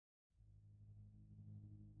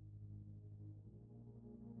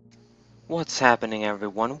What's happening,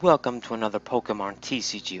 everyone? Welcome to another Pokemon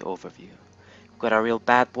TCG Overview. We've got a real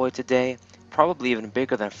bad boy today, probably even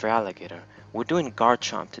bigger than Feraligatr. We're doing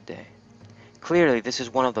Garchomp today. Clearly, this is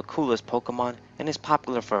one of the coolest Pokemon and is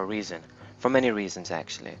popular for a reason. For many reasons,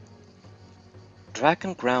 actually.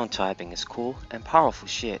 Dragon ground typing is cool and powerful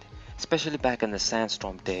shit, especially back in the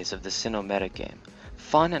Sandstorm days of the Sinnoh metagame.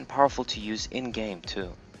 Fun and powerful to use in-game,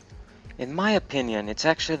 too. In my opinion, it's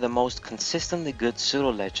actually the most consistently good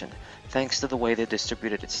pseudo-legend thanks to the way they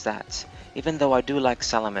distributed its stats, even though I do like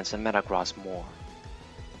Salamence and Metagross more.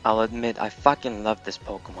 I'll admit I fucking loved this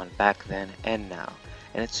Pokemon back then and now,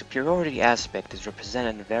 and its superiority aspect is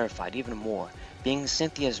represented and verified even more, being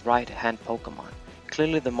Cynthia's right-hand Pokemon,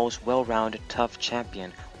 clearly the most well-rounded tough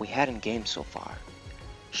champion we had in games so far.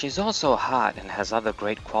 She's also hot and has other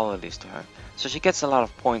great qualities to her, so she gets a lot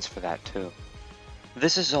of points for that too.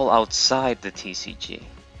 This is all outside the TCG.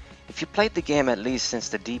 If you played the game at least since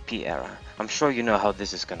the DP era, I'm sure you know how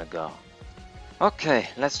this is gonna go. Okay,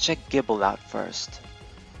 let's check Gible out first.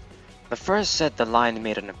 The first set the line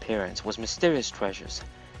made an appearance was Mysterious Treasures,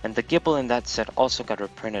 and the Gible in that set also got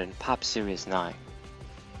reprinted in Pop Series 9.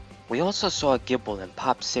 We also saw a Gible in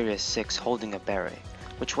Pop Series 6 holding a berry,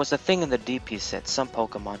 which was a thing in the DP set some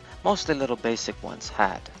Pokemon, mostly little basic ones,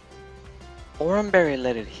 had. Oranberry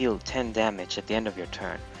let it heal 10 damage at the end of your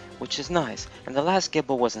turn, which is nice, and the last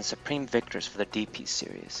Gible was in Supreme Victors for the DP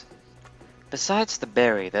series. Besides the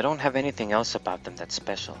berry, they don't have anything else about them that's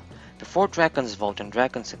special. Before Dragon's Volt and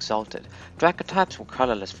Dragon's Exalted, Dragon types were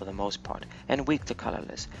colorless for the most part, and weak to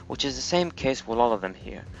colorless, which is the same case with all of them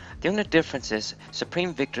here. The only difference is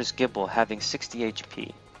Supreme Victor's Gible having 60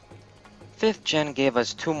 HP. 5th Gen gave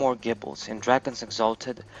us 2 more Gibles in Dragon's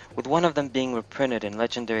Exalted, with one of them being reprinted in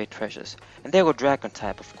Legendary Treasures, and they were Dragon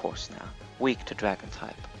type of course now, weak to Dragon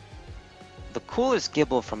type. The coolest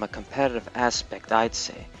Gible from a competitive aspect, I'd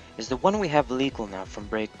say, is the one we have legal now from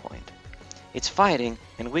Breakpoint. It's fighting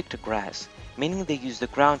and weak to grass, meaning they use the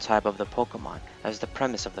ground type of the Pokemon as the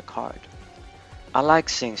premise of the card. I like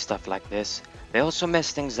seeing stuff like this. They also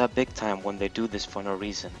mess things up big time when they do this for no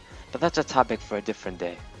reason, but that's a topic for a different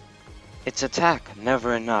day. Its attack,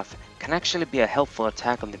 Never Enough, can actually be a helpful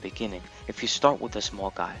attack in the beginning if you start with a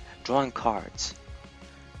small guy, drawing cards.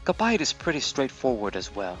 Gabite is pretty straightforward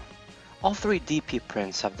as well. All 3 DP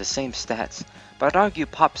prints have the same stats, but I'd argue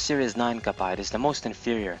Pop Series 9 Gabite is the most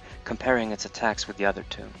inferior, comparing its attacks with the other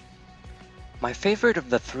 2. My favorite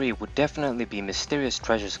of the 3 would definitely be Mysterious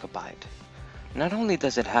Treasures Gabite. Not only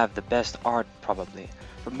does it have the best art probably,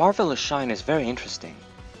 but Marvelous Shine is very interesting.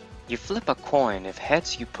 You flip a coin, if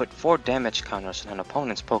heads you put 4 damage counters on an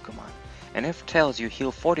opponent's Pokemon, and if tails you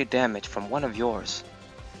heal 40 damage from one of yours.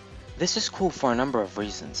 This is cool for a number of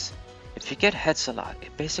reasons. If you get heads a lot,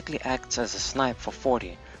 it basically acts as a snipe for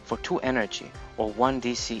 40, for 2 energy, or 1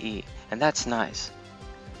 DCE, and that's nice.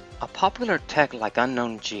 A popular tech like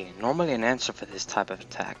Unknown G, normally an answer for this type of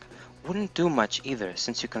attack, wouldn't do much either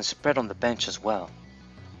since you can spread on the bench as well.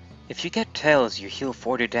 If you get tails you heal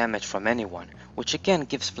 40 damage from anyone, which again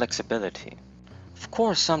gives flexibility. Of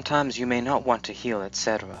course sometimes you may not want to heal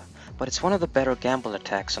etc, but it's one of the better gamble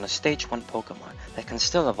attacks on a stage 1 Pokemon that can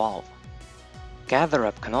still evolve. Gather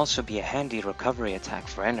Up can also be a handy recovery attack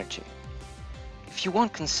for energy. If you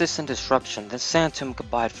want consistent disruption, then Santum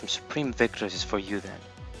Gabite from Supreme Victors is for you then.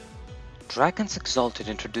 Dragon's Exalted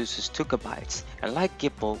introduces 2 Gabites, and like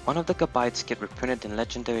Gible, one of the Gabites get reprinted in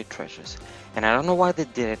Legendary Treasures, and I don't know why they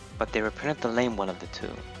did it, but they reprinted the lame one of the 2.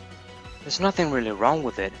 There's nothing really wrong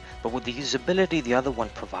with it, but with the usability the other one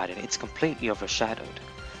provided, it's completely overshadowed.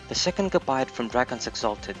 The second Gabite from Dragon's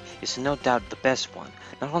Exalted is no doubt the best one,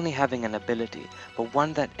 not only having an ability, but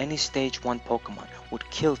one that any stage 1 Pokemon would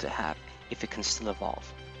kill to have if it can still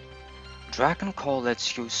evolve. Dragon Call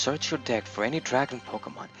lets you search your deck for any dragon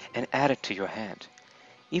Pokemon and add it to your hand.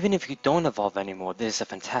 Even if you don't evolve anymore, this is a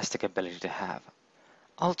fantastic ability to have.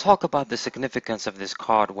 I'll talk about the significance of this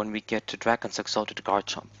card when we get to Dragon's Exalted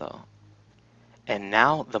Garchomp though. And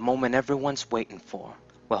now, the moment everyone's waiting for.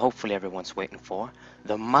 Well, hopefully everyone's waiting for.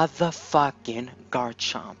 The motherfucking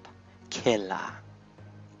Garchomp. Killer.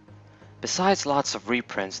 Besides lots of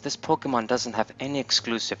reprints, this Pokemon doesn't have any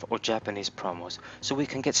exclusive or Japanese promos, so we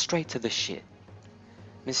can get straight to the shit.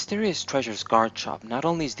 Mysterious Treasures Garchomp not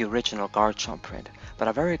only is the original Garchomp print, but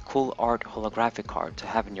a very cool art holographic card to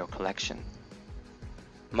have in your collection.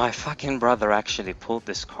 My fucking brother actually pulled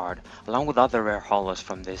this card, along with other rare holos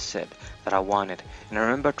from this set that I wanted, and I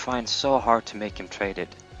remember trying so hard to make him trade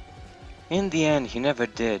it. In the end, he never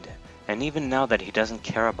did, and even now that he doesn't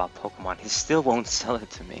care about Pokemon, he still won't sell it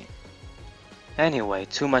to me. Anyway,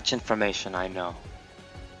 too much information I know.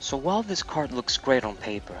 So while this card looks great on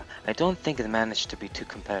paper, I don't think it managed to be too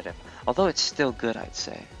competitive, although it's still good, I'd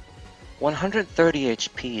say. 130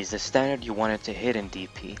 HP is the standard you wanted to hit in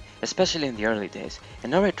DP, especially in the early days,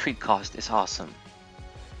 and no retreat cost is awesome.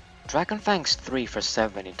 Dragonfang's 3 for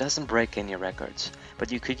 70 doesn't break any records,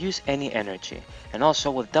 but you could use any energy, and also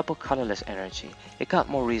with double colorless energy, it got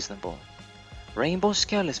more reasonable. Rainbow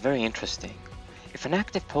Scale is very interesting. If an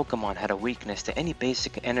active Pokemon had a weakness to any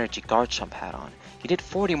basic energy Garchomp had on, he did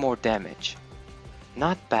 40 more damage.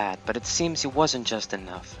 Not bad, but it seems it wasn't just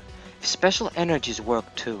enough. If special energies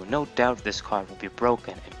worked too, no doubt this card would be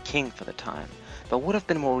broken and king for the time, but would have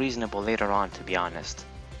been more reasonable later on, to be honest.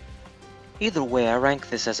 Either way, I rank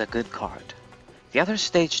this as a good card. The other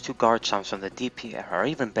Stage 2 Garchomps from the DP era are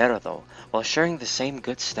even better though, while sharing the same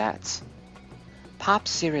good stats. Pop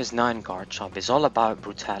Series 9 Garchomp is all about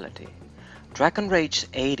brutality. Dragon Rage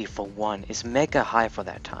 80 for 1 is mega high for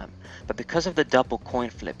that time, but because of the double coin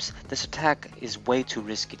flips, this attack is way too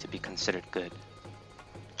risky to be considered good.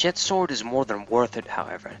 Jet Sword is more than worth it,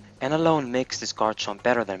 however, and alone makes this Garchomp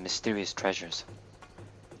better than Mysterious Treasures.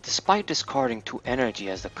 Despite discarding 2 energy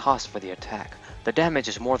as the cost for the attack, the damage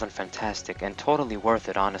is more than fantastic and totally worth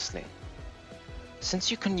it, honestly.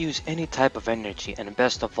 Since you can use any type of energy and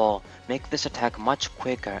best of all, make this attack much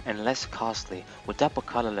quicker and less costly with double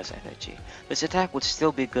colorless energy, this attack would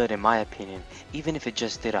still be good in my opinion, even if it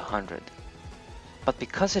just did 100. But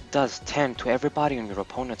because it does 10 to everybody on your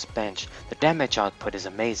opponent's bench, the damage output is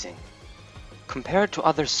amazing. Compared to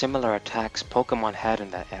other similar attacks Pokemon had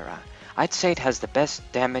in that era, I'd say it has the best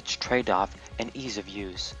damage trade-off and ease of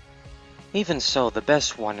use. Even so, the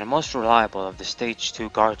best one and most reliable of the Stage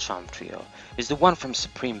 2 Garchomp trio is the one from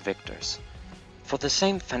Supreme Victors. For the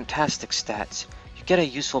same fantastic stats, you get a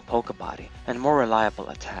useful Pokebody and more reliable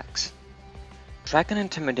attacks. Dragon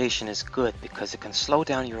Intimidation is good because it can slow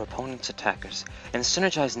down your opponent's attackers and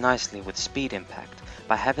synergize nicely with Speed Impact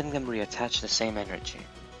by having them reattach the same energy.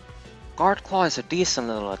 Guard Claw is a decent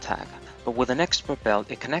little attack, but with an expert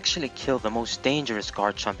belt it can actually kill the most dangerous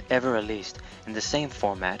Garchomp ever released in the same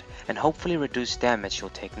format and hopefully reduce damage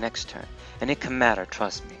you'll take next turn, and it can matter,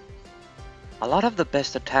 trust me. A lot of the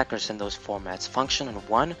best attackers in those formats function on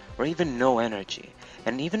 1 or even no energy,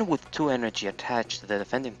 and even with 2 energy attached to the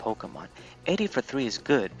defending Pokemon, 80 for 3 is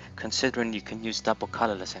good considering you can use double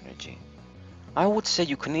colorless energy. I would say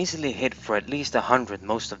you can easily hit for at least 100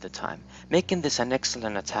 most of the time, making this an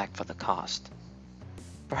excellent attack for the cost.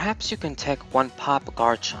 Perhaps you can tech 1 Pop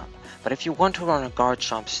Garchomp, but if you want to run a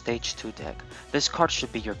Garchomp Stage 2 deck, this card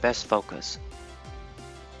should be your best focus.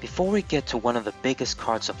 Before we get to one of the biggest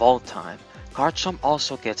cards of all time, Garchomp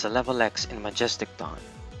also gets a level X in Majestic Dawn.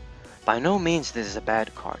 By no means this is a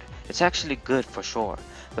bad card, it's actually good for sure,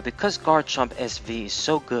 but because Garchomp SV is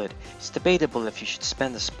so good, it's debatable if you should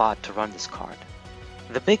spend the spot to run this card.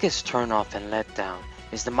 The biggest turnoff and letdown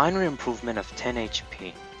is the minor improvement of 10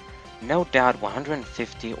 HP. No doubt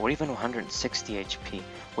 150 or even 160 HP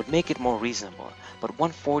would make it more reasonable, but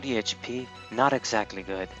 140 HP, not exactly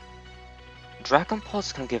good. Dragon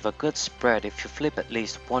Pulse can give a good spread if you flip at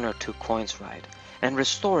least 1 or 2 coins right, and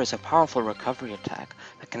Restore is a powerful recovery attack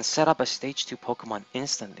that can set up a Stage 2 Pokemon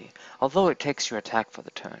instantly, although it takes your attack for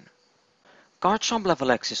the turn. Garchomp level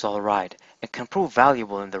X is alright and can prove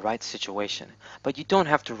valuable in the right situation, but you don't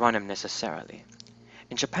have to run him necessarily.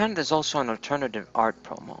 In Japan there's also an alternative art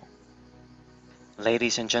promo.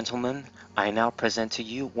 Ladies and gentlemen, I now present to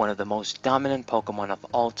you one of the most dominant Pokemon of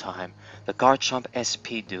all time, the Garchomp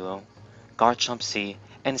SP duo, Garchomp C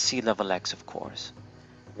and C level X of course.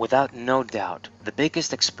 Without no doubt, the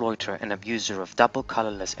biggest exploiter and abuser of double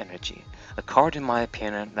colorless energy, a card in my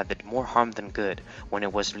opinion that did more harm than good when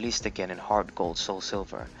it was released again in Heart Gold Soul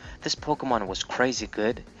Silver. This Pokemon was crazy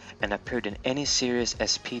good and appeared in any serious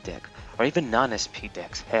SP deck or even non-SP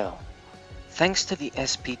decks, hell. Thanks to the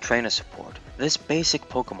SP trainer support, this basic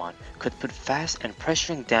Pokemon could put fast and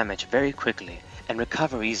pressuring damage very quickly and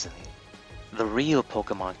recover easily. The real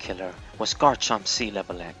Pokemon killer was Garchomp C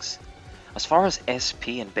level X. As far as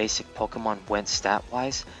SP and basic Pokemon went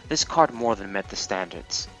stat-wise, this card more than met the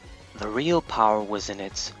standards. The real power was in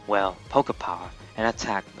its, well, Pokepower and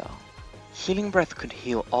attack though. Healing Breath could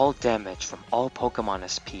heal all damage from all Pokemon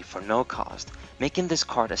SP for no cost, making this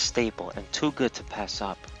card a staple and too good to pass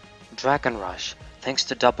up. Dragon Rush, thanks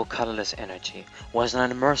to double colorless energy, was an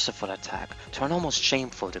unmerciful attack to an almost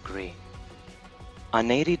shameful degree. An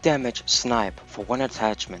 80 damage snipe for 1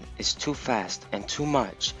 attachment is too fast and too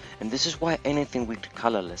much, and this is why anything weak to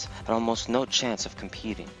colorless had almost no chance of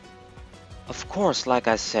competing. Of course, like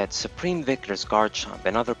I said, Supreme Victor's Garchomp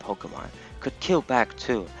and other Pokemon could kill back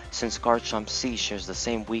too, since Garchomp C shares the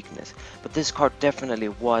same weakness, but this card definitely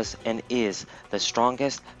was and is the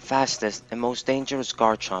strongest, fastest, and most dangerous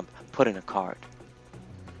Garchomp put in a card.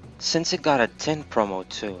 Since it got a tin promo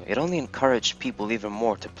too, it only encouraged people even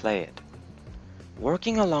more to play it.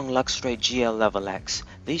 Working along Luxray GL level X,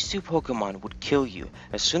 these two Pokemon would kill you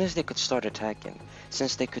as soon as they could start attacking,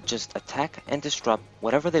 since they could just attack and disrupt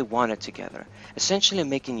whatever they wanted together, essentially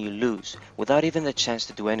making you lose without even the chance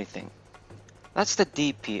to do anything. That's the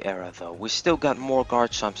DP era though, we still got more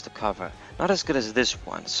Garchomps to cover, not as good as this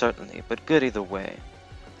one, certainly, but good either way.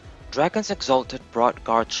 Dragon's Exalted brought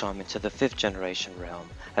Garchomp into the 5th generation realm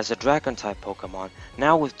as a Dragon-type Pokemon,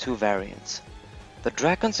 now with 2 variants. The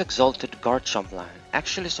Dragon's Exalted Garchomp line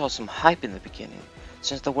actually saw some hype in the beginning,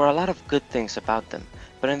 since there were a lot of good things about them,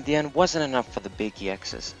 but in the end wasn't enough for the big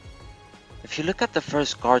EXs. If you look at the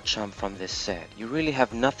first Garchomp from this set, you really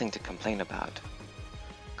have nothing to complain about.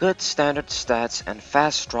 Good standard stats and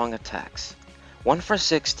fast strong attacks. 1 for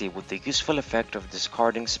 60 with the useful effect of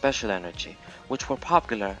discarding special energy, which were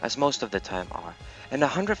popular as most of the time are, and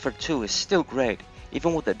 100 for 2 is still great,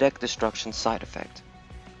 even with the deck destruction side effect.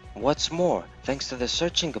 What's more, thanks to the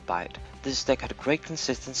Searching Bite, this deck had great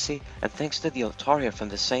consistency, and thanks to the Altaria from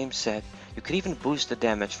the same set, you could even boost the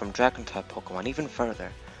damage from Dragon-type Pokemon even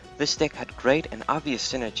further. This deck had great and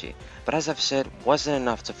obvious synergy, but as I've said, wasn't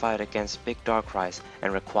enough to fight against big Darkrai's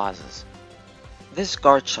and Rayquazas. This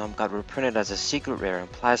Garchomp got reprinted as a secret rare in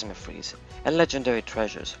Plasma Freeze and Legendary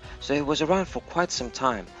Treasures, so it was around for quite some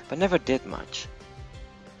time, but never did much.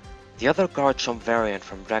 The other Garchomp variant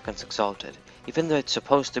from Dragon's Exalted, even though it's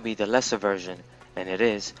supposed to be the lesser version, and it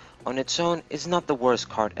is, on its own is not the worst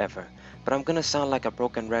card ever, but I'm gonna sound like a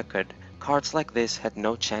broken record, cards like this had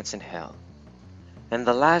no chance in hell. And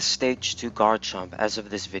the last Stage 2 Garchomp as of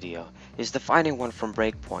this video is the fighting one from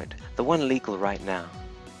Breakpoint, the one legal right now.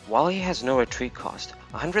 While he has no retreat cost,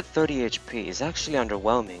 130 HP is actually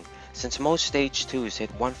underwhelming, since most Stage 2s hit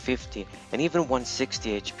 150 and even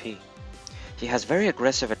 160 HP. He has very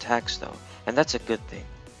aggressive attacks though, and that's a good thing.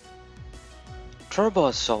 Turbo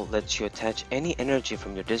Assault lets you attach any energy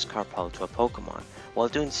from your discard pile to a Pokemon, while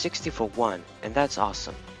doing 60 for 1, and that's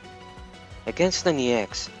awesome. Against an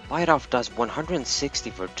EX, Bite Off does 160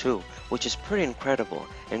 for 2, which is pretty incredible,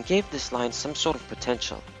 and gave this line some sort of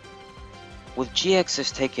potential. With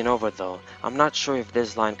GXs taking over though, I'm not sure if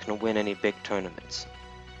this line can win any big tournaments.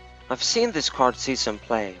 I've seen this card see some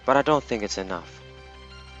play, but I don't think it's enough.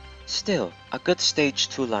 Still, a good Stage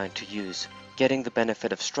 2 line to use, getting the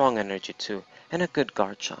benefit of strong energy too, and a good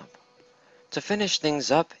Garchomp. To finish things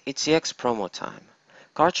up, it's EX promo time.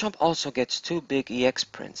 Garchomp also gets 2 big EX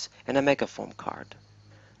prints and a Megaform card.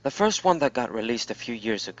 The first one that got released a few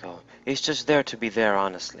years ago is just there to be there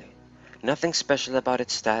honestly. Nothing special about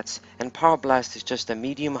its stats, and Power Blast is just a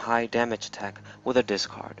medium-high damage attack with a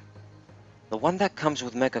discard. The one that comes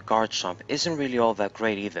with Mega Garchomp isn't really all that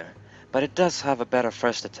great either, but it does have a better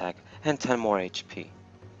first attack and 10 more HP.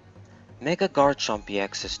 Mega Garchomp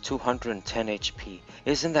EX's 210 HP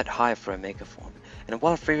isn't that high for a Megaform, and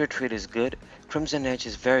while Free Retreat is good, Crimson Edge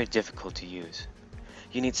is very difficult to use.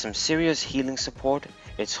 You need some serious healing support,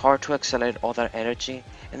 it's hard to accelerate all that energy,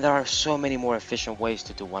 and there are so many more efficient ways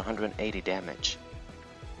to do 180 damage.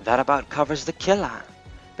 That about covers the killer!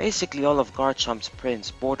 Basically all of Garchomp's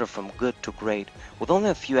prints border from good to great, with only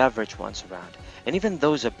a few average ones around, and even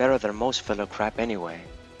those are better than most filler crap anyway.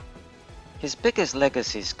 His biggest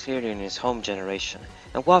legacy is clearly in his home generation,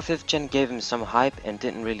 and while 5th gen gave him some hype and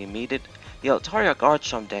didn't really meet it, the Altaria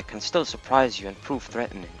Garchomp deck can still surprise you and prove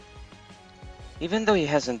threatening. Even though he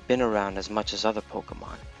hasn't been around as much as other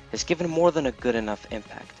Pokemon, he's given more than a good enough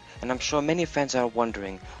impact, and I'm sure many fans are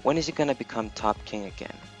wondering when is he gonna become top king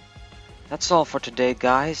again. That's all for today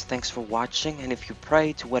guys, thanks for watching, and if you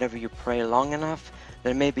pray to whatever you pray long enough,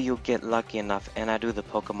 then maybe you'll get lucky enough and I do the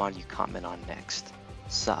Pokemon you comment on next.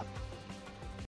 Sup.